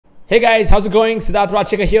Hey guys, how's it going? Siddharth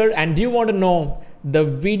Rajshekar here, and do you want to know the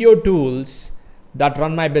video tools that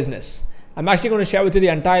run my business? I'm actually going to share with you the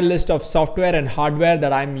entire list of software and hardware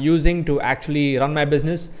that I'm using to actually run my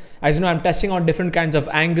business. As you know, I'm testing on different kinds of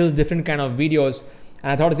angles, different kind of videos,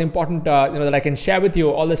 and I thought it's important that I can share with you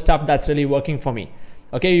all the stuff that's really working for me.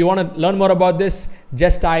 Okay, you want to learn more about this?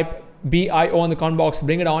 Just type BIO in the comment box,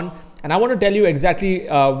 bring it on, and I want to tell you exactly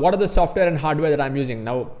what are the software and hardware that I'm using.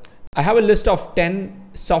 Now, I have a list of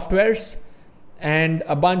 10 softwares and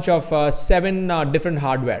a bunch of 7 different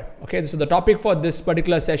hardware. Okay, so the topic for this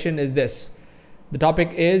particular session is this. The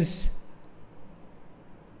topic is,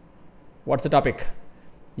 what's the topic?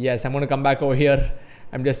 Yes, I'm going to come back over here.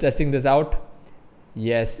 I'm just testing this out.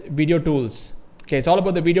 Yes, video tools. Okay, it's all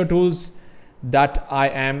about the video tools that I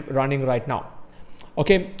am running right now.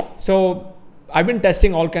 Okay, so I've been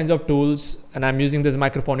testing all kinds of tools and I'm using this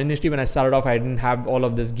microphone. Initially when I started off, I didn't have all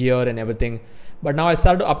of this gear and everything, but now I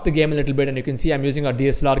started to up the game a little bit, and you can see I'm using a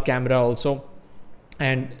DSLR camera also.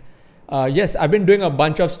 And yes, I've been doing a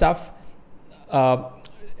bunch of stuff,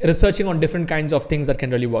 researching on different kinds of things that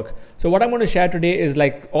can really work. So what I'm going to share today is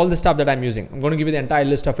like all the stuff that I'm using. I'm going to give you the entire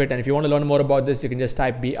list of it. And if you want to learn more about this, you can just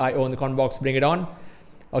type BIO in the comment box, bring it on.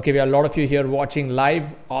 Okay, we have a lot of you here watching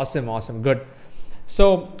live. Awesome, good.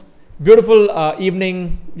 So beautiful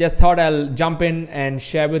evening. Just thought I'll jump in and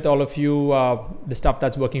share with all of you the stuff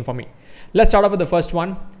that's working for me. Let's start off with the first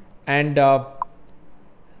one. And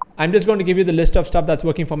I'm just going to give you the list of stuff that's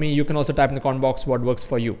working for me. You can also type in the comment box what works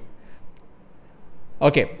for you.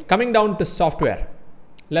 Okay, coming down to software.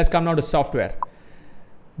 Let's come now to software.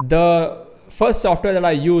 The first software that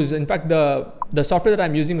I use, in fact, the software that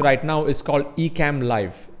I'm using right now is called Ecamm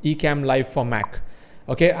Live. Ecamm Live for Mac.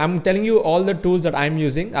 Okay, I'm telling you all the tools that I'm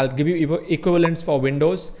using. I'll give you equivalents for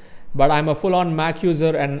Windows, but I'm a full-on Mac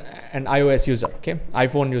user and an iOS user, okay,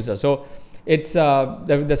 iPhone user. So it's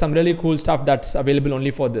there's some really cool stuff that's available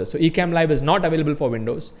only for this. So Ecamm Live is not available for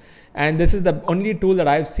Windows, and this is the only tool that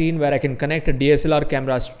I've seen where I can connect a DSLR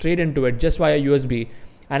camera straight into it just via USB,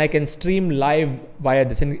 and I can stream live via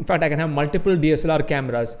this. And in fact, I can have multiple DSLR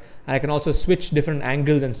cameras, and I can also switch different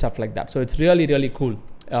angles and stuff like that. So it's really cool.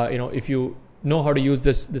 If you know how to use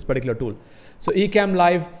this particular tool. So Ecamm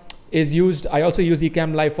Live is used. I also use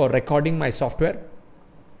Ecamm Live for recording my software.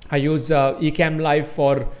 I use Ecamm Live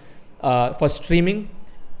for streaming.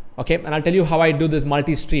 Okay, and I'll tell you how I do this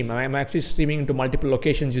multi-stream. I'm actually streaming into multiple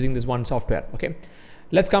locations using this one software. Okay,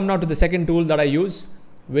 let's come now to the second tool that I use,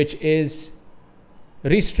 which is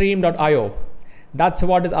Restream.io. That's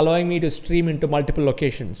what is allowing me to stream into multiple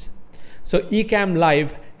locations. So Ecamm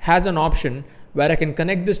Live has an option where I can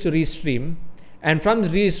connect this to Restream, and from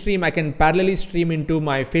Restream I can parallelly stream into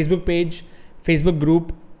my Facebook page, Facebook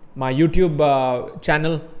group, my YouTube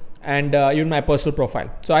channel, and even my personal profile.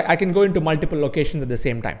 So I can go into multiple locations at the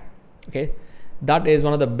same time. Okay, that is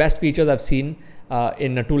one of the best features I've seen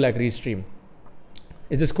in a tool like Restream.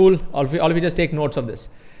 Is this cool? All of you just take notes of this.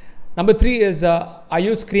 Number 3 is I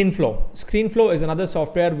use ScreenFlow. ScreenFlow is another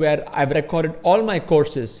software where I've recorded all my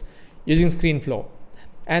courses using ScreenFlow.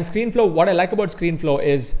 And ScreenFlow, what I like about ScreenFlow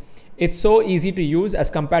is it's so easy to use as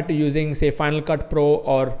compared to using, say, Final Cut Pro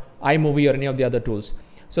or iMovie or any of the other tools.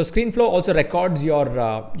 So ScreenFlow also records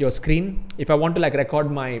your screen. If I want to like record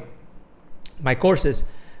my courses,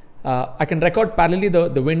 I can record parallelly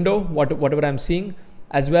the window, whatever I'm seeing,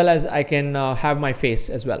 as well as I can have my face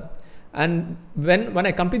as well. And when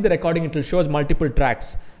I complete the recording, it will show us multiple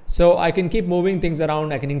tracks. So I can keep moving things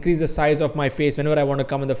around. I can increase the size of my face whenever I want to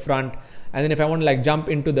come in the front. And then if I want to like jump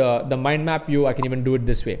into the mind map view, I can even do it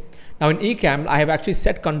this way. Now in Ecamm, I have actually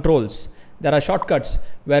set controls. There are shortcuts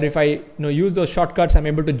where if I use those shortcuts, I'm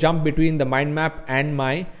able to jump between the mind map and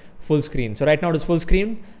my full screen. So right now it is full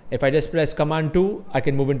screen. If I just press Command 2, I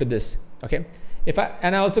can move into this. Okay.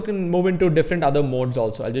 And I also can move into different other modes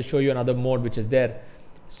also. I'll just show you another mode which is there.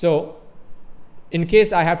 So in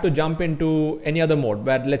case I have to jump into any other mode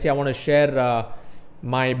where, let's say I want to share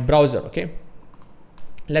my browser. Okay,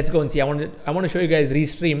 let's go and see. I want to show you guys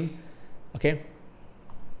Restream. Okay,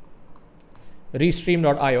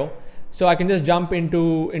 Restream.io. So I can just jump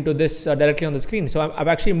into this directly on the screen. So I've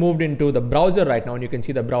actually moved into the browser right now, and you can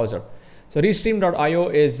see the browser. So Restream.io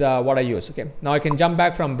is what I use. Okay, now I can jump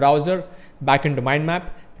back from browser back into mind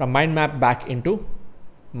map, from mind map back into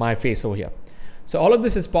my face over here. So all of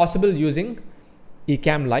this is possible using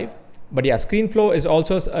Ecamm Live. But yeah, ScreenFlow is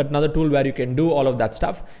also another tool where you can do all of that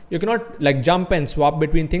stuff. You cannot like jump and swap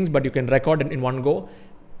between things, but you can record it in one go.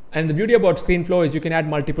 And the beauty about ScreenFlow is you can add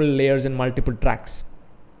multiple layers and multiple tracks.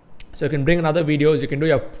 So you can bring in other videos. You can do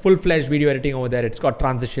your full-fledged video editing over there. It's got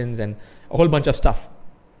transitions and a whole bunch of stuff.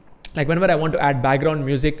 Like whenever I want to add background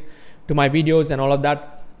music to my videos and all of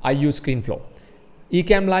that, I use ScreenFlow.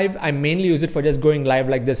 Ecamm Live, I mainly use it for just going live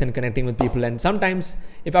like this and connecting with people. And sometimes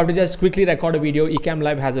if I have to just quickly record a video, Ecamm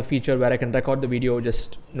Live has a feature where I can record the video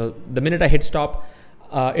just, the minute I hit stop,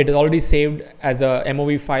 it is already saved as a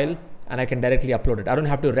MOV file and I can directly upload it. I don't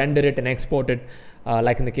have to render it and export it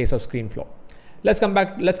like in the case of ScreenFlow. Let's come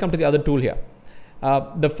to the other tool here.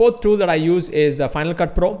 The fourth tool that I use is Final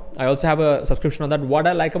Cut Pro. I also have a subscription on that. What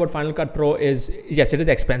I like about Final Cut Pro is, yes, it is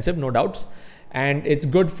expensive, no doubts. And it's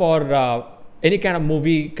good for any kind of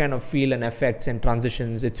movie kind of feel and effects and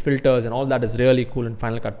transitions. Its filters and all that is really cool in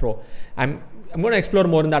Final Cut Pro. I'm going to explore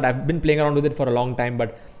more in that. I've been playing around with it for a long time,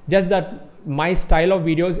 but just that my style of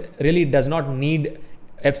videos really does not need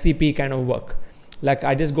FCP kind of work. Like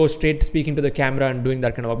I just go straight speaking to the camera and doing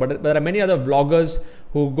that kind of work. But there are many other vloggers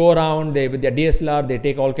who go around, with their DSLR, they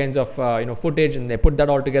take all kinds of footage and they put that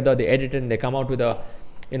all together, they edit it and they come out with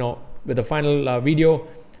a final video.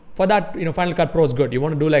 For that, Final Cut Pro is good. You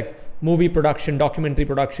want to do like movie production, documentary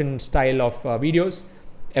production style of videos,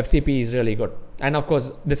 FCP is really good. And of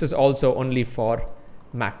course, this is also only for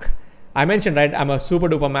Mac. I mentioned, right, I'm a super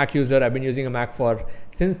duper Mac user. I've been using a Mac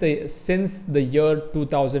since the year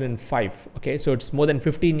 2005. Okay, so it's more than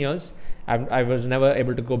 15 years. I was never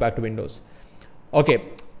able to go back to Windows. Okay,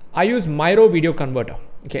 I use Miro Video Converter.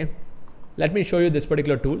 Okay, let me show you this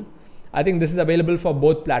particular tool. I think this is available for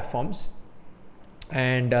both platforms.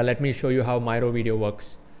 And let me show you how Miro Video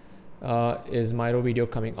works. Is Miro Video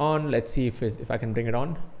coming on? Let's see if I can bring it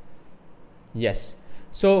on. Yes.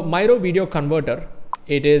 So Miro Video Converter,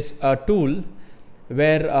 it is a tool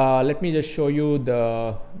where let me just show you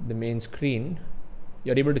the main screen.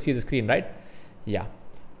 You're able to see the screen, right? Yeah.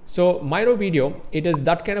 So Miro Video, it is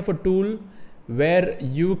that kind of a tool where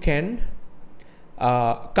you can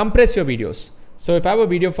compress your videos. So if I have a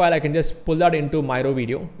video file, I can just pull that into Miro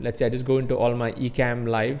Video. Let's say I just go into all my Ecamm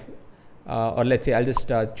Live, or let's say I'll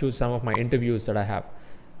just choose some of my interviews that I have.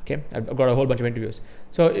 Okay, I've got a whole bunch of interviews.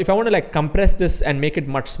 So if I want to like compress this and make it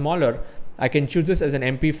much smaller, I can choose this as an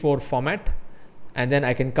MP4 format, and then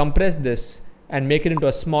I can compress this and make it into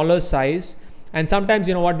a smaller size. And sometimes,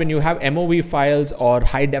 when you have MOV files or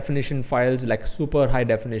high definition files, like super high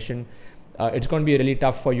definition, it's going to be really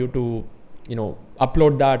tough for you to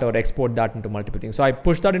upload that or export that into multiple things. So I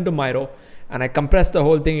push that into Miro and I compress the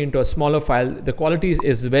whole thing into a smaller file. The quality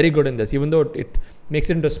is very good in this. Even though it makes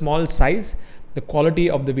it into small size, the quality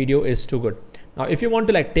of the video is too good. Now, if you want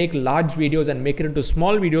to like take large videos and make it into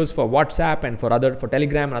small videos for WhatsApp and for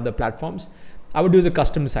Telegram and other platforms, I would use a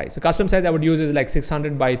custom size. The custom size I would use is like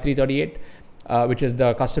 600 by 338, which is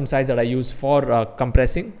the custom size that I use for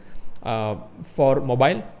compressing for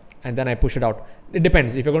mobile, and then I push it out. It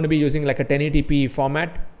depends. If you're going to be using like a 1080p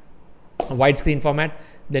format, a widescreen format,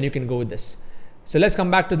 then you can go with this. So let's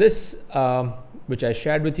come back to this, which I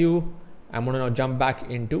shared with you. I'm going to now jump back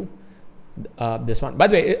into this one. By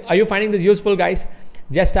the way, are you finding this useful, guys?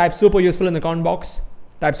 Just type super useful in the comment box.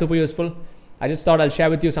 Type super useful. I just thought I'll share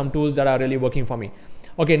with you some tools that are really working for me.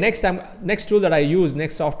 Okay, next tool that I use,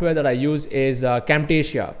 next software that I use is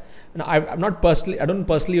Camtasia. Now, I don't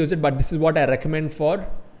personally use it, but this is what I recommend for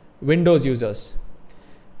Windows users.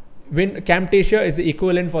 Camtasia is the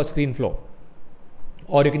equivalent for ScreenFlow,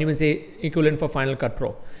 or you can even say equivalent for Final Cut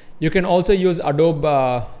Pro. You can also use Adobe,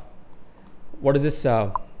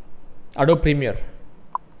 Adobe Premiere.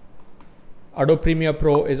 Adobe Premiere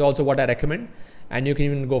Pro is also what I recommend, and you can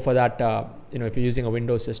even go for that if you're using a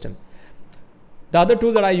Windows system. The other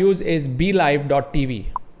tool that I use is BeLive.tv.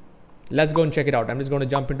 Let's go and check it out. I'm just going to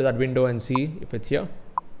jump into that window and see if it's here.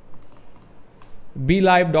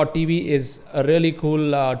 BeLive.tv is a really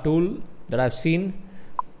cool tool that I've seen,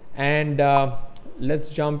 and let's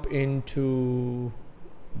jump into,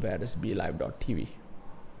 where is BeLive.tv?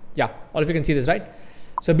 Yeah, all of you can see this, right?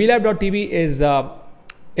 So BeLive.tv is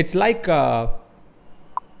it's like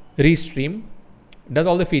Restream, does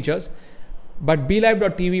all the features, but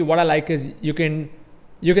BeLive.tv, what I like is you can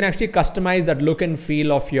actually customize that look and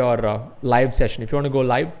feel of your live session. If you want to go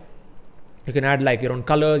live, you can add like your own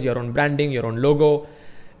colors, your own branding, your own logo,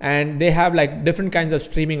 and they have like different kinds of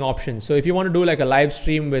streaming options. So if you want to do like a live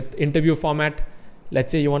stream with interview format,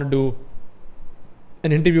 let's say you want to do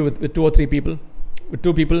an interview with two or three people, with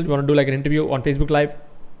two people, you want to do like an interview on Facebook Live,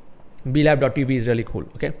 BeLive.tv is really cool.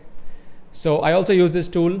 Okay. So I also use this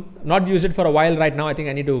tool, not used it for a while right now. I think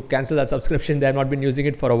I need to cancel that subscription. They have not been using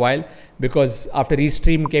it for a while, because after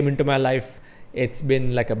Restream came into my life, it's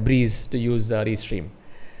been like a breeze to use Restream.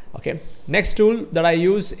 Okay. Next tool that I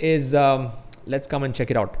use is, let's come and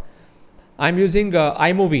check it out. I'm using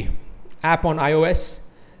iMovie app on iOS.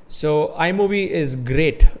 So iMovie is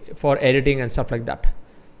great for editing and stuff like that.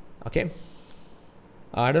 Okay.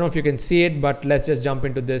 I don't know if you can see it, but let's just jump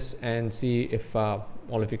into this and see if all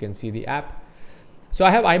of you can see the app. So I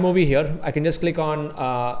have iMovie here. I can just click on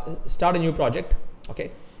start a new project. Okay,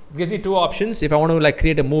 it gives me two options if I want to like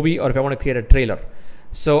create a movie or if I want to create a trailer.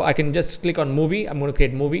 So I can just click on movie. I'm going to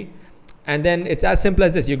create movie, and then it's as simple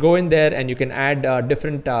as this. You go in there and you can add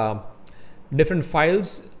different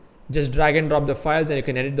files. Just drag and drop the files and you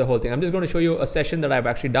can edit the whole thing. I'm just going to show you a session that I've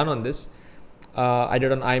actually done on this. I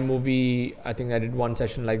did on iMovie. I think I did one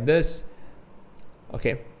session like this.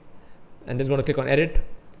 Okay, and just going to click on edit.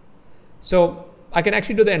 So I can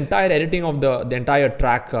actually do the entire editing of the entire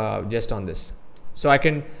track just on this. So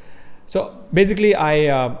basically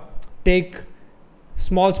I take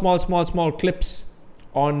small clips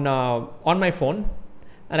on my phone,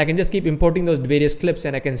 and I can just keep importing those various clips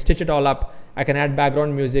and I can stitch it all up. I can add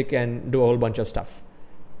background music and do a whole bunch of stuff.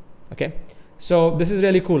 Okay, so this is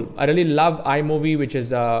really cool. I really love iMovie, which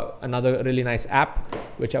is another really nice app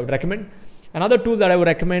which I would recommend. Another tool that I would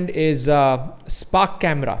recommend is Spark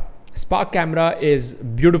Camera. Spark Camera is a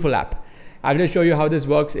beautiful app. I'll just show you how this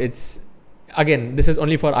works. Again, this is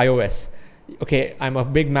only for iOS. Okay, I'm a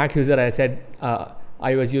big Mac user. I said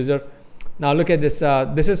iOS user. Now look at this.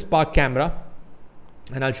 This is Spark Camera,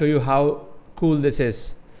 and I'll show you how cool this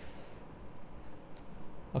is.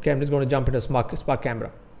 Okay, I'm just going to jump into Spark Camera.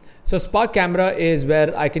 So Spark Camera is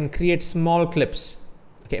where I can create small clips.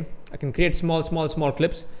 Okay, I can create small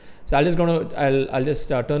clips. So I'll just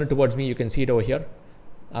turn it towards me. You can see it over here.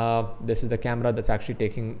 This is the camera that's actually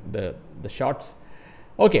taking the shots.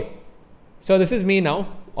 Okay, so this is me now.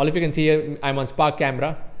 All of you can see here, I'm on Spark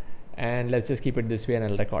Camera, and let's just keep it this way and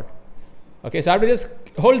I'll record. Okay, so I will just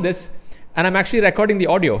hold this and I'm actually recording the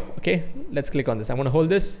audio. Okay, let's click on this. I'm going to hold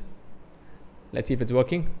this. Let's see if it's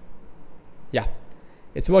working. Yeah,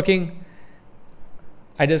 it's working.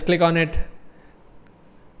 I just click on it.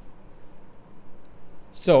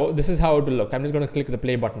 So this is how it will look. I'm just going to click the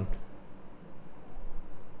play button.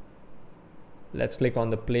 Let's click on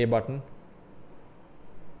the play button.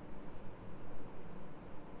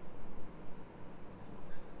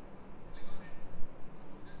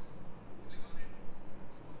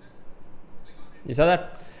 You saw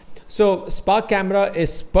that? So Spark Camera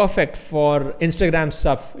is perfect for Instagram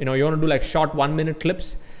stuff. You know, you want to do like short 1-minute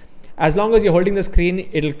clips. As long as you're holding the screen,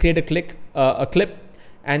 it'll create a clip,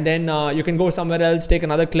 and then you can go somewhere else, take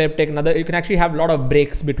another clip, you can actually have a lot of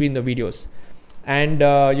breaks between the videos. And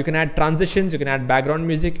you can add transitions, you can add background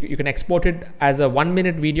music, you can export it as a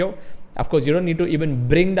 1-minute video. Of course, you don't need to even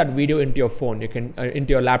bring that video into your phone. You can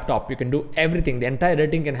into your laptop. You can do everything. The entire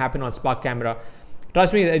editing can happen on Spark Camera.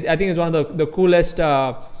 Trust me, I think it's one of the coolest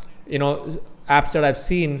apps that I've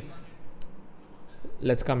seen.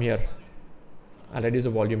 Let's come here. I'll reduce the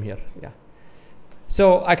volume here. Yeah.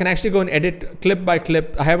 So I can actually go and edit clip by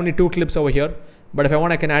clip. I have only 2 clips over here, but if I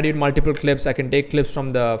want, I can add in multiple clips. I can take clips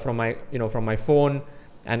from my phone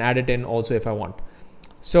and add it in also if I want.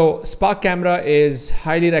 So Spark Camera is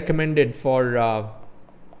highly recommended for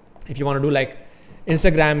if you want to do like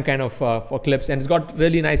Instagram kind of for clips, and it's got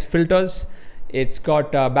really nice filters. It's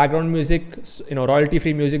got background music,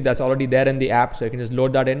 royalty-free music that's already there in the app, so you can just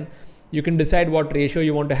load that in. You can decide what ratio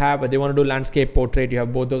you want to have. Whether you want to do landscape, portrait, you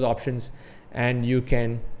have both those options, and you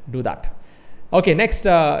can do that. Okay, next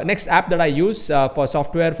app that I use for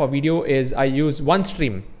software for video is I use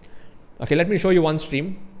OneStream. Okay, let me show you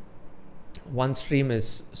OneStream. OneStream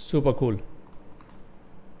is super cool.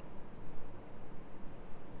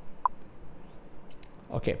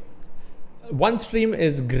 Okay, OneStream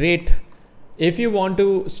is great if you want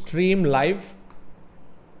to stream live.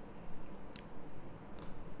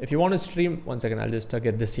 If you want to stream, one second, I'll just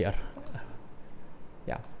get this here.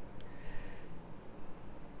 Yeah,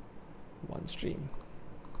 OneStream.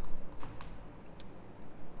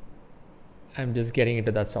 I'm just getting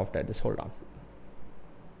into that software. Just hold on.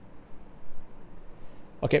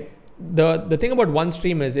 Okay, the thing about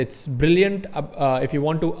OneStream is it's brilliant if you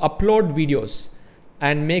want to upload videos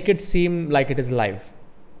and make it seem like it is live.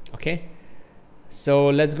 Okay, so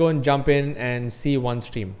let's go and jump in and see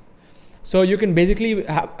OneStream. So you can basically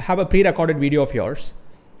have a pre-recorded video of yours,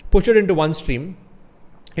 push it into OneStream.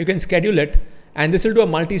 You can schedule it, and this will do a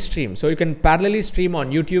multi-stream. So you can parallelly stream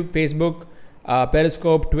on YouTube, Facebook,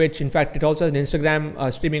 Periscope, Twitch. In fact, it also has an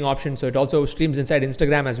Instagram streaming option, so it also streams inside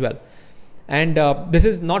Instagram as well. And this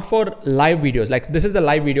is not for live videos. Like this is a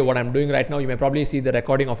live video what I'm doing right now. You may probably see the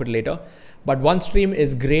recording of it later, but OneStream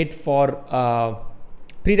is great for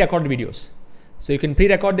pre-recorded videos. So you can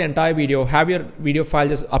pre-record the entire video, have your video file,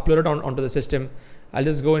 just upload it onto the system. I'll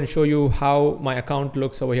just go and show you how my account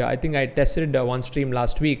looks over here. I think I tested OneStream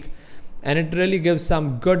last week, and it really gives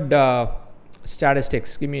some good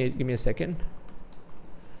statistics. Give me a second.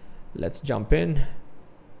 Let's jump in.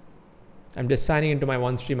 I'm just signing into my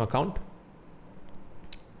OneStream account.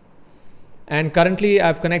 And currently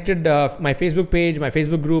I've connected my Facebook page, my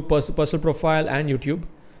Facebook group, personal profile, and YouTube.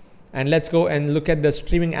 And let's go and look at the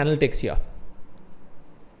streaming analytics here.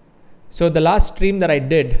 So the last stream that I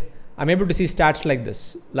did, I'm able to see stats like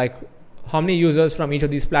this, like how many users from each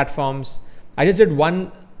of these platforms. I just did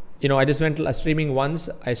one, I just went streaming once.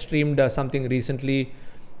 I streamed something recently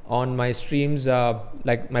on my streams,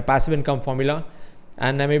 like my passive income formula.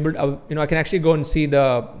 And I'm able to, I can actually go and see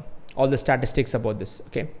all the statistics about this.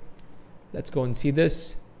 Okay. Let's go and see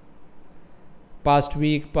this. Past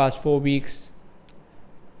week, past 4 weeks.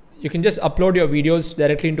 You can just upload your videos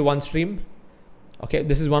directly into OneStream. Okay,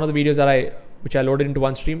 this is one of the videos which I loaded into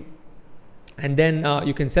OneStream. And then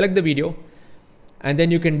you can select the video, and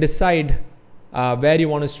then you can decide where you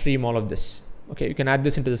want to stream all of this. Okay, you can add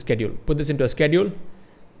this into the schedule. Put this into a schedule,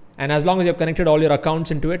 and as long as you've connected all your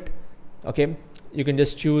accounts into it, okay, you can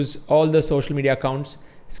just choose all the social media accounts,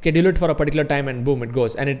 schedule it for a particular time, and boom, it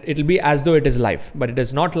goes. And it'll be as though it is live, but it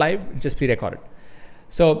is not live, it's just pre-recorded.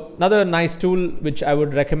 So another nice tool which I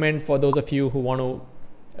would recommend for those of you who want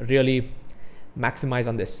to really maximize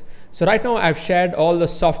on this. So right now I've shared all the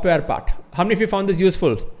software part. How many of you found this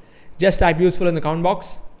useful? Just type useful in the comment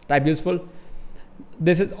box. Type useful.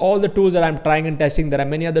 This is all the tools that I'm trying and testing. There are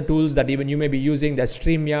many other tools that even you may be using. There's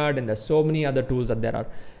StreamYard, and there's so many other tools that there are.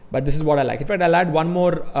 But this is what I like. In fact, I'll add one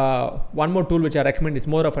more tool which I recommend. It's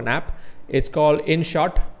more of an app. It's called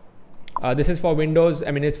InShot. This is for Windows.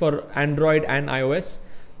 It's for Android and iOS.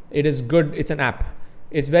 It is good. It's an app.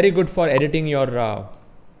 It's very good for editing your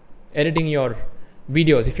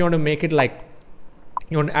videos. If you want to make it like,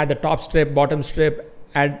 you want to add the top strip, bottom strip,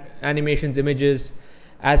 add animations, images,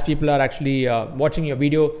 as people are actually watching your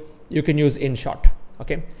video, you can use InShot.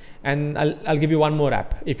 Okay. And I'll give you one more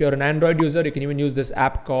app. If you're an Android user, you can even use this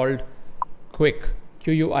app called Quik,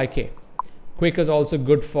 Q-U-I-K. Quik is also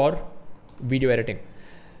good for video editing.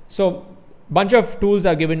 So bunch of tools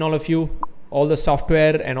are given all of you, all the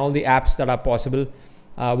software and all the apps that are possible.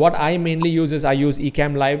 What I mainly use is I use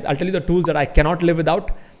Ecamm Live. I'll tell you the tools that I cannot live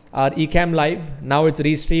without are Ecamm Live. Now it's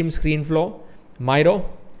Restream, ScreenFlow, Miro,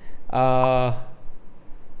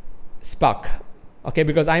 Spark. Okay,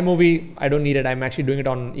 because iMovie, I don't need it. I'm actually doing it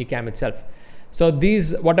on Ecamm itself. So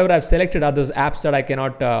these, whatever I've selected, are those apps that I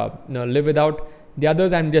cannot live without. The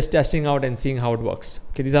others I'm just testing out and seeing how it works.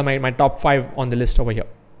 Okay, these are my top 5 on the list over here.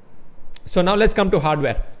 So now let's come to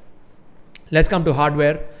hardware. Let's come to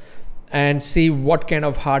hardware and see what kind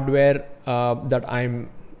of hardware that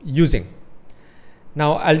I'm using.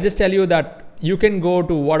 Now I'll just tell you that you can go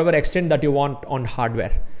to whatever extent that you want on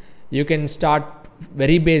hardware. You can start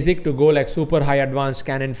very basic to go like super high advanced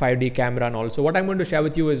Canon 5D camera and all. So what I'm going to share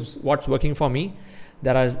with you is what's working for me.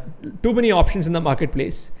 There are too many options in the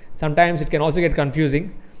marketplace. Sometimes it can also get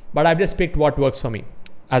confusing, but I've just picked what works for me.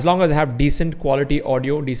 As long as I have decent quality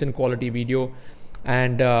audio, decent quality video,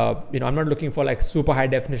 and I'm not looking for like super high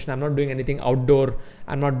definition. I'm not doing anything outdoor.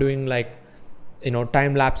 I'm not doing like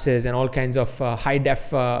time lapses and all kinds of high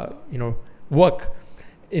def work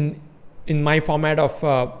in my format of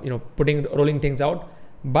rolling things out.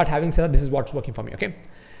 But having said that, this is what's working for me. Okay,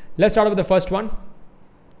 let's start with the first one.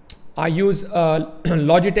 I use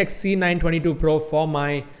Logitech C922 Pro for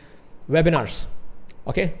my webinars.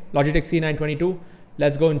 Okay, Logitech C922.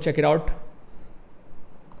 Let's go and check it out.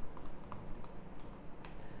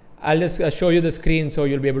 I'll just show you the screen so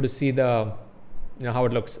you'll be able to see the how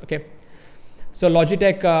it looks. Okay, so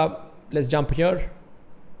Logitech, let's jump here.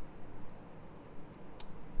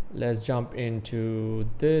 Let's jump into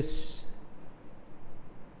this.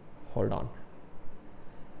 Hold on.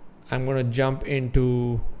 I'm going to jump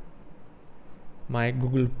into my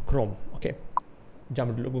Google Chrome. Okay,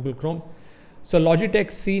 jump into Google Chrome. So Logitech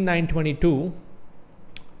C922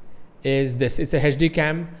 is this. It's a HD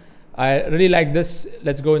cam. I really like this.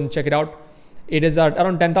 Let's go and check it out. It is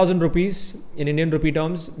around 10,000 rupees in Indian rupee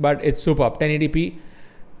terms, but it's superb, 1080p.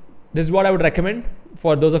 This is what I would recommend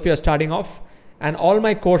for those of you who are starting off. And all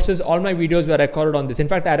my courses, all my videos were recorded on this. In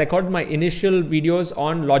fact, I recorded my initial videos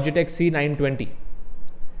on Logitech C920,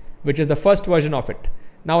 which is the first version of it.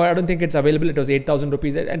 Now I don't think it's available. It was 8,000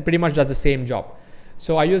 rupees and pretty much does the same job.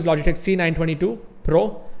 So I use Logitech C922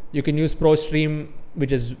 Pro. You can use Pro Stream,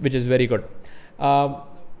 which is very good.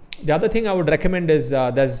 The other thing I would recommend is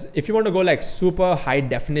if you want to go like super high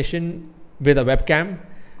definition with a webcam,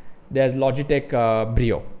 there's Logitech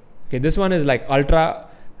Brio. Okay, this one is like ultra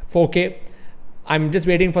 4K. I'm just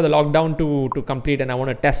waiting for the lockdown to complete, and I want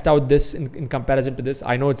to test out this in comparison to this.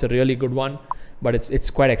 I know it's a really good one, but it's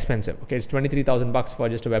quite expensive. Okay, it's 23,000 bucks for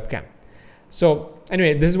just a webcam. So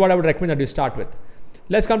anyway, this is what I would recommend that you start with.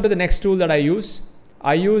 Let's come to the next tool that I use.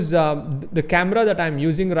 I use the camera that I'm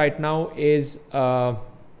using right now is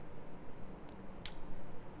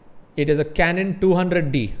it is a Canon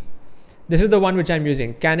 200D. This is the one which I'm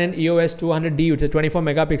using, Canon EOS 200D, which is a 24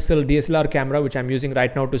 megapixel DSLR camera, which I'm using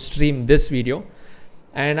right now to stream this video.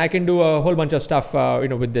 And I can do a whole bunch of stuff,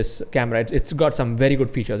 with this camera. It's got some very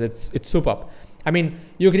good features. It's superb. I mean,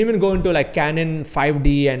 you can even go into like Canon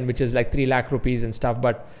 5D, and which is like 3 lakh rupees and stuff.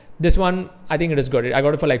 But this one, I think it is good. I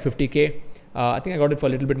got it for like 50K. I think I got it for a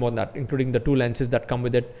little bit more than that, including the 2 lenses that come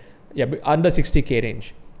with it. Yeah, under 60K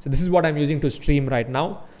range. So this is what I'm using to stream right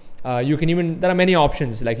now. You can even, there are many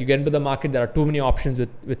options. Like you get into the market, there are too many options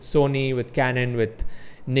with Sony, with Canon, with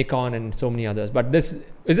Nikon, and so many others. But is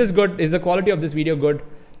this good? Is the quality of this video good?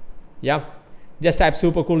 Yeah. Just type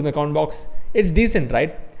super cool in the comment box. It's decent,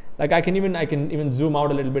 right? Like I can even zoom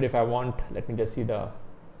out a little bit if I want. Let me just see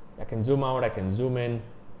I can zoom out, I can zoom in.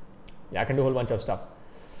 Yeah, I can do a whole bunch of stuff.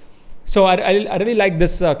 So I really like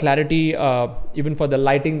this clarity, even for the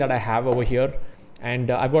lighting that I have over here.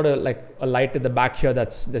 And I've got a light at the back here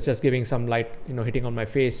that's just giving some light, hitting on my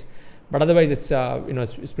face. But otherwise, it's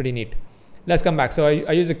it's pretty neat. Let's come back. So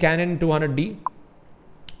I use a Canon 200D.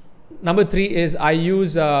 Number 3 is I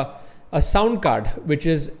use a sound card, which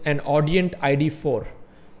is an Audient ID4.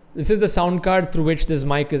 This is the sound card through which this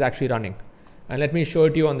mic is actually running. And let me show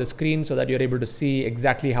it to you on the screen so that you're able to see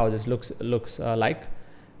exactly how this looks like.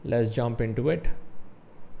 Let's jump into it.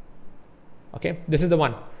 Okay, this is the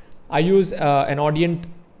one. I use an Audient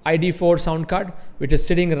ID4 sound card, which is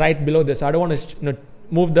sitting right below this. I don't want to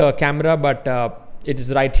move the camera, but it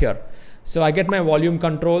is right here. So I get my volume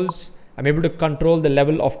controls. I'm able to control the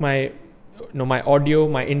level of my my audio,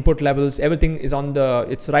 my input levels. Everything is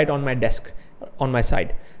it's right on my desk on my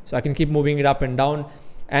side. So I can keep moving it up and down.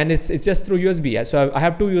 And it's just through USB. So I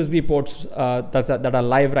have 2 USB ports that are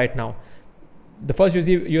live right now. The first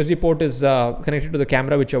USB port is connected to the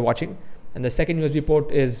camera which you're watching, and the second USB port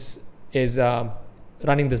is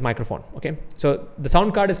running this microphone. Okay, so the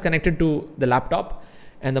sound card is connected to the laptop,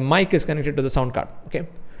 and the mic is connected to the sound card. Okay,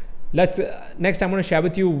 next I'm going to share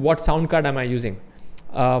with you what sound card am I using.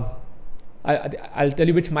 I'll tell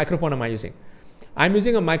you which microphone am I using. I'm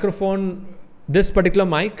using a microphone. This particular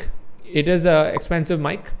mic, it is a expensive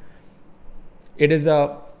mic. It is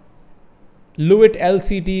a Lewitt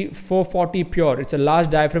LCT 440 Pure. It's a large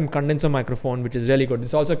diaphragm condenser microphone, which is really good.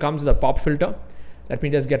 This also comes with a pop filter. Let me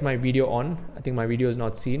just get my video on. I think my video is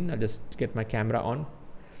not seen. I'll just get my camera on.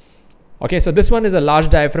 Okay, so this one is a large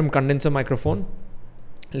diaphragm condenser microphone.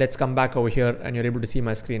 Let's come back over here and you're able to see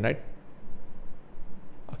my screen, right?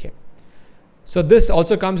 Okay. So this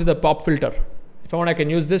also comes with a pop filter. If I want, I can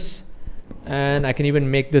use this, and I can even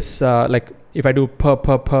make this like if I do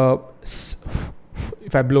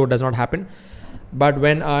if I blow, it does not happen. But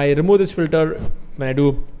when I remove this filter, when I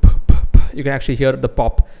do you can actually hear the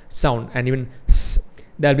pop sound, and even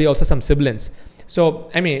there'll be also some sibilance. So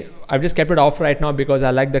I mean, I've just kept it off right now because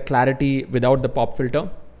I like the clarity without the pop filter,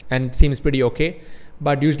 and it seems pretty okay.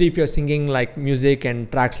 But usually if you're singing like music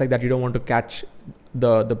and tracks like that, you don't want to catch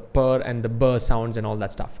the purr and the burr sounds and all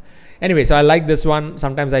that stuff. Anyway, so I like this one.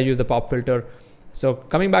 Sometimes I use the pop filter. So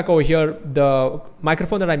coming back over here, the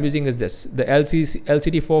microphone that I'm using is this, the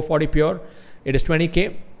LCT 440 Pure. It is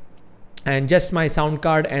 20K, and just my sound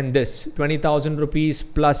card and this 20,000 rupees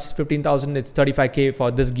plus 15,000, it's 35K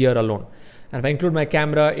for this gear alone. And if I include my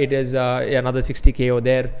camera, it is another 60K over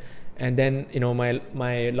there. And then my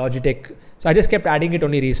Logitech. So I just kept adding it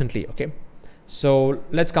only recently. Okay, so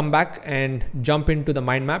let's come back and jump into the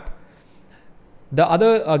mind map. The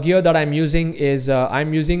other gear that I'm using is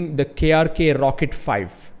I'm using the KRK Rocket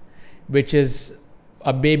 5, which is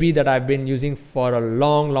a baby that I've been using for a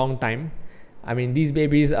long time. I mean, these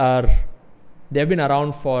babies they've been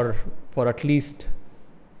around for at least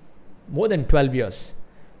more than 12 years.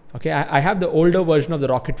 Okay, I have the older version of the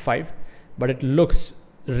Rocket 5, but it looks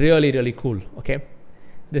really cool. Okay,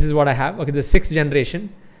 this is what I have. Okay, the 6th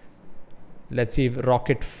generation. Let's see,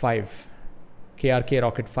 Rocket 5, KRK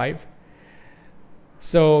Rocket 5.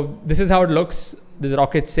 So this is how it looks. This is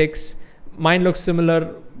Rocket 6. Mine looks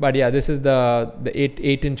similar, but yeah, this is the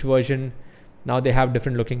 8-inch version. Now they have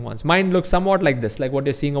different looking ones. Mine looks somewhat like this, like what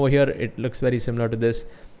you're seeing over here. It looks very similar to this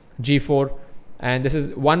G4. And this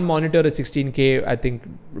is one monitor is 16K. I think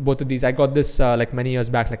both of these, I got this like many years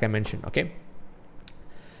back, like I mentioned. Okay.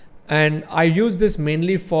 And I use this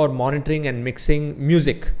mainly for monitoring and mixing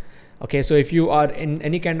music. Okay, so if you are in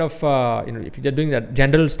any kind of if you're doing that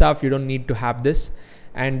general stuff, you don't need to have this.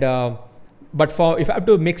 And but if I have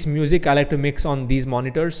to mix music, I like to mix on these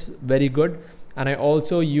monitors. Very good. And I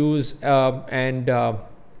also use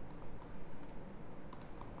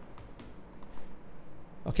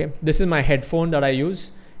Okay, this is my headphone that I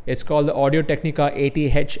use. It's called the Audio Technica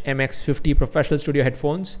AT-H MX50 Professional Studio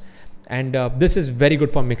headphones, and this is very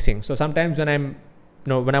good for mixing. So sometimes when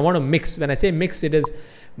when I want to mix, when I say mix, it is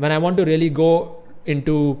when I want to really go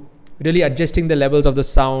into really adjusting the levels of the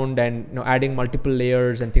sound and adding multiple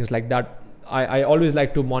layers and things like that. I always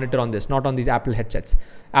like to monitor on this, not on these Apple headsets.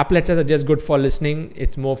 Apple headsets are just good for listening.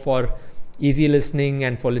 It's more for easy listening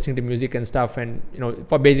and for listening to music and stuff, and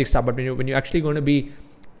for basic stuff. But when you're actually going to be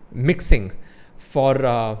mixing for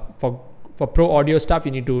pro audio stuff,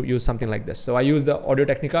 you need to use something like this. So I use the Audio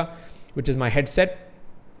Technica, which is my headset.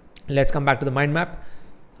 Let's come back to the mind map.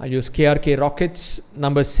 I use KRK Rockets.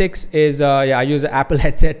 Number 6 is I use an Apple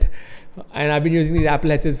headset, and I've been using these Apple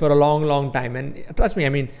headsets for a long time. And trust me, I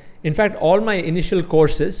mean, in fact, all my initial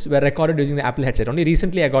courses were recorded using the Apple headset. Only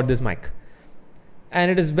recently I got this mic,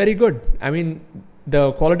 and it is very good. I mean,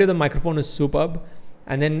 the quality of the microphone is superb.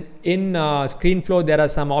 And then in ScreenFlow, there are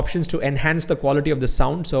some options to enhance the quality of the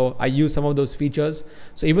sound. So I use some of those features.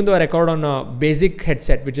 So even though I record on a basic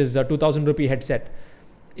headset, which is a 2,000 rupee headset,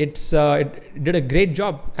 it did a great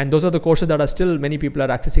job. And those are the courses that are still many people are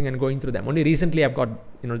accessing and going through them. Only recently I've got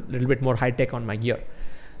a little bit more high tech on my gear.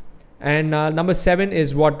 And number 7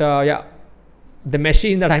 is the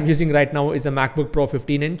machine that I'm using right now is a MacBook Pro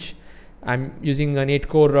 15-inch. I'm using an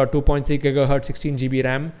 8-core 2.3 gigahertz 16 GB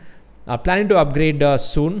RAM. Planning to upgrade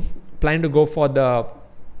soon. Planning to go for the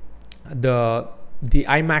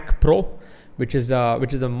iMac Pro, which is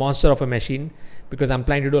a monster of a machine, because I'm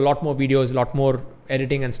planning to do a lot more videos, a lot more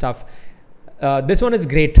editing and stuff. This one is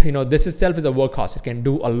great. This itself is a workhorse. It can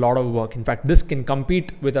do a lot of work. In fact, this can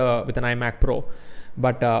compete with an iMac Pro.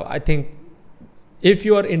 But I think if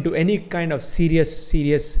you are into any kind of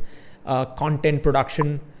serious content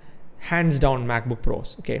production, hands down MacBook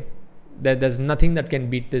Pros. Okay. There's nothing that can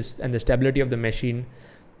beat this, and the stability of the machine,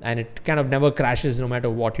 and it kind of never crashes no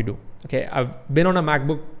matter what you do. Okay, I've been on a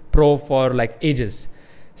MacBook Pro for like ages,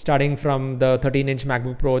 starting from the 13-inch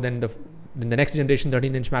MacBook Pro, then the next generation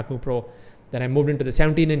 13-inch MacBook Pro, then I moved into the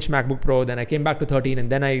 17-inch MacBook Pro, then I came back to 13, and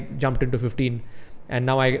then I jumped into 15, and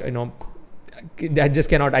now I just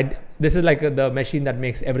cannot. This is like the machine that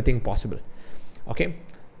makes everything possible. Okay.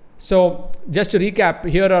 So just to recap,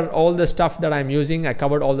 here are all the stuff that I'm using. I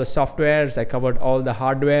covered all the softwares, I covered all the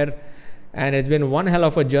hardware, and it's been one hell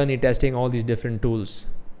of a journey testing all these different tools.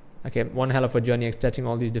 Okay, one hell of a journey testing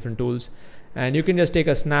all these different tools. And you can just take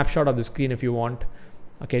a snapshot of the screen if you want.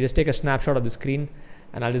 Okay, just take a snapshot of the screen,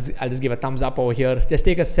 and I'll just give a thumbs up over here. Just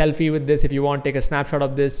take a selfie with this if you want. Take a snapshot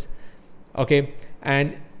of this. Okay,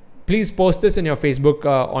 and please post this in your Facebook,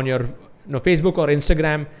 on your Facebook or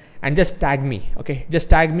Instagram, and just tag me. Okay, just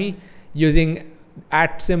tag me using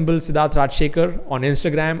 @Siddharth Rajshekhar on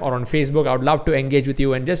Instagram or on Facebook. I would love to engage with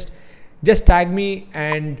you, and just tag me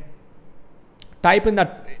and type in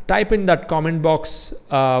that comment box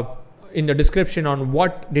in the description on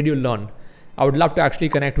what did you learn. I would love to actually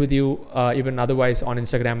connect with you, even otherwise on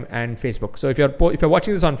Instagram and Facebook. So if you're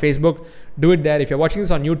watching this on Facebook, do it there. If you're watching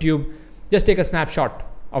this on YouTube, just take a snapshot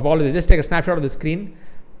of all of this. Just take a snapshot of the screen.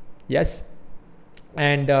 Yes.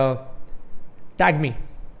 And tag me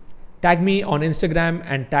on Instagram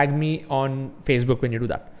and tag me on Facebook when you do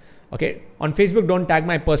that. Okay, on Facebook, don't tag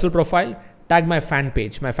my personal profile, tag my fan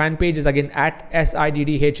page. My fan page is again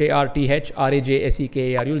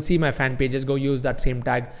 @SIDDHARTHRAJSEKAR. You'll see my fan pages. Go use that same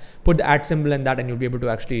tag, put the @ symbol in that, and you'll be able to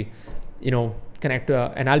actually connect,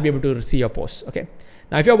 and I'll be able to see your posts. Okay,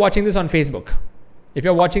 now if you're watching this on Facebook, if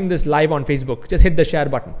you're watching this live on Facebook, just hit the share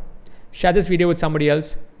button. Share this video with somebody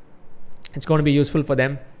else. It's going to be useful for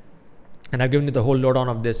them, and I've given you the whole lowdown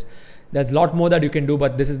of this. There's a lot more that you can do,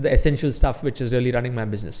 but this is the essential stuff which is really running my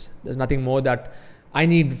business. There's nothing more that I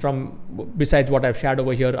need besides what I've shared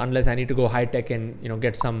over here, unless I need to go high tech and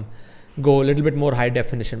go a little bit more high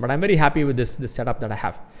definition. But I'm very happy with this setup that I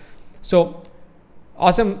have. So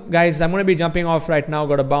awesome, guys. I'm going to be jumping off right now.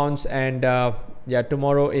 Got to bounce, and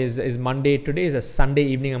tomorrow is Monday. Today is a Sunday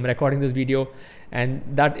evening. I'm recording this video, and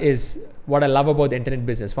that is what I love about the internet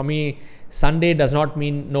business. For me, Sunday does not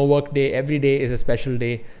mean no work day. Every day is a special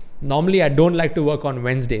day. Normally, I don't like to work on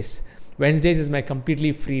Wednesdays. Wednesdays is my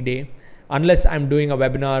completely free day, unless I'm doing a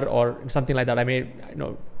webinar or something like that.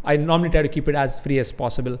 I normally try to keep it as free as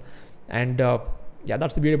possible. And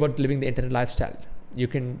that's the beauty about living the internet lifestyle. You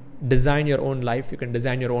can design your own life. You can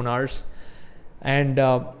design your own hours, and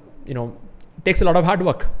it takes a lot of hard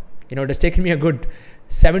work. It has taken me a good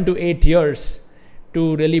 7 to 8 years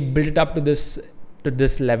to really build it up to this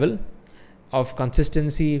level of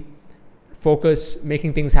consistency, focus,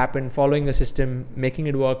 making things happen, following a system, making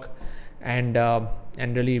it work. and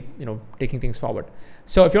really, taking things forward.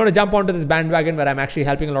 So if you want to jump onto this bandwagon where I'm actually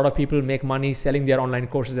helping a lot of people make money selling their online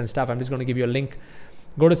courses and stuff, I'm just going to give you a link.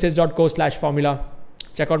 Go to sis.co/formula,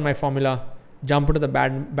 check out my formula, jump into the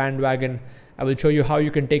bandwagon. I will show you how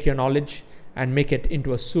you can take your knowledge and make it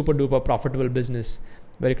into a super duper profitable business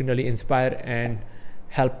where you can really inspire and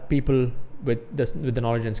help people with the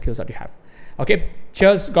knowledge and skills that you have. Okay,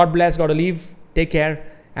 cheers, God bless, gotta leave, take care,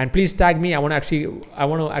 and please tag me. I want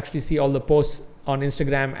to actually see all the posts on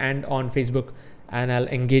Instagram and on Facebook, and I'll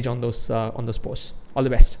engage on those posts. All the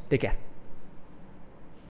best, take care.